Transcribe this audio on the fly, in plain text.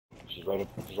He's right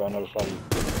on the other side of you.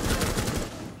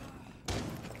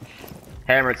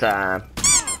 Hammer time.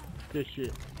 Good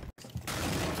shit.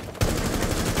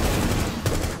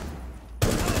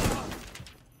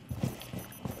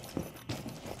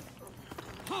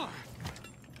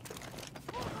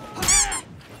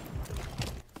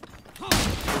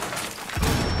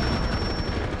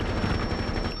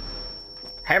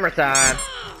 Hammer time.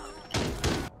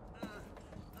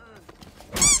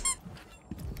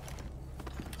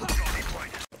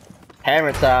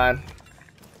 Hammer time.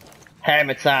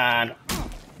 Hammer time.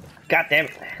 God damn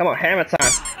it. Come on, hammer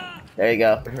time. There you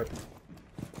go.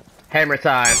 Hammer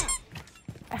time.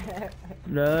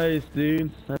 Nice,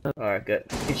 dude. Alright, good.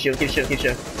 Keep shooting, keep shooting, keep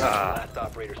shooting. Last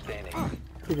operator standing.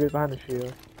 He's right behind the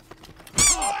shield.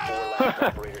 Last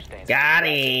operator standing. Got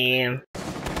him.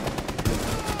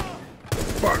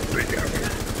 Fuck, they got me.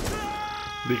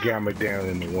 They got me down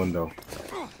in the window.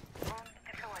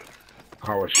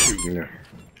 I was shooting her.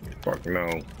 Fuck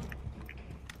no.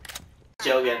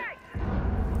 Jogan.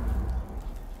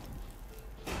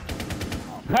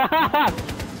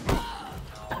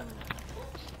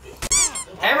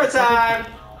 Hammer time.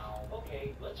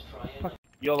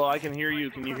 YOLO, I can hear you.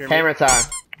 Can you hear me? Hammer time.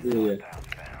 Yeah.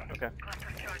 Okay.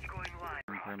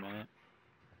 For a minute.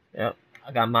 Yep.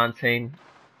 I got Montaigne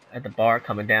at the bar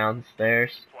coming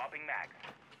downstairs.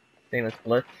 Same as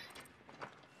Blitz.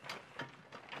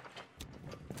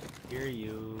 Hear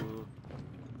you.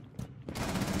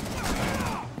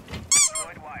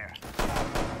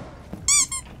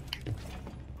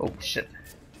 Oh shit.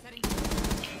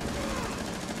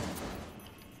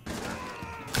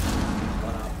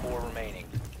 One on 4 remaining.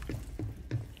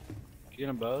 Get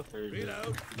them both, or did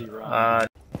he run?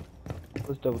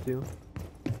 Let's double team.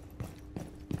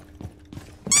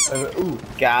 Ooh,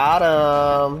 got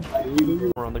him.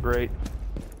 We're on the grate.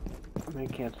 I mean,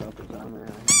 can't stop the timer.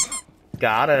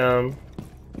 Got him.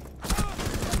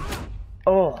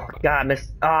 Oh god,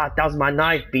 missed. Ah, that was my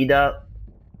knife, beat up.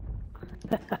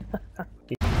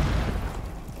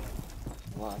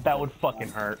 That would fucking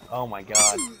hurt. Oh my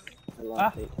god.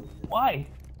 Ah, why?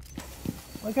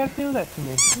 Why you gotta do that to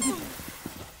me?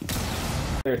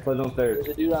 Stairs, play downstairs.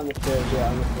 There's a dude on the stairs, yeah,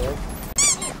 on the stairs.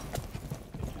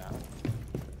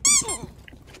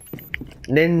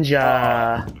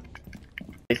 Ninja.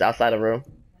 He's outside the room.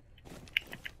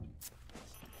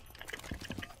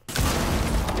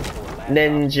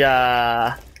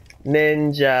 Ninja.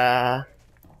 Ninja.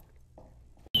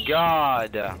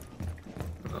 God.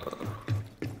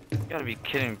 You gotta be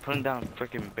kidding me. Putting down a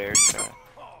freaking bear trap.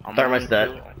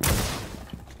 Thermostat.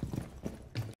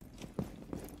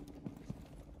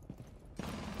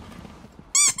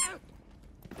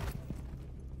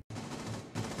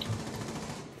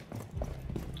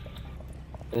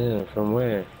 Yeah, from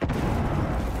where?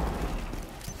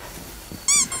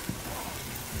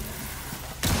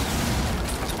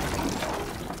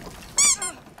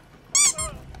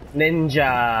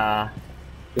 Ninja.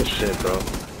 Good shit, bro.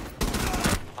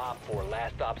 Op 4,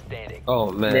 last stop standing.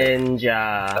 Oh man.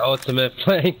 Ninja. The ultimate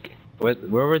flank. Where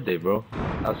were they, bro?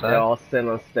 Outside? They're all sitting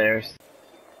on stairs.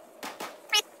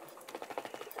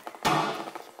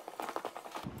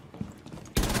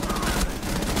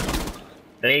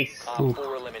 Ace. Op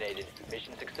 4 eliminated.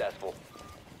 Mission successful.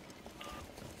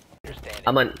 You're standing.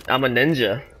 I'm a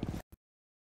ninja.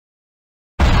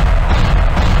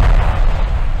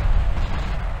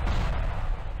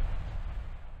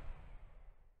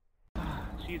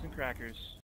 Cheese and crackers.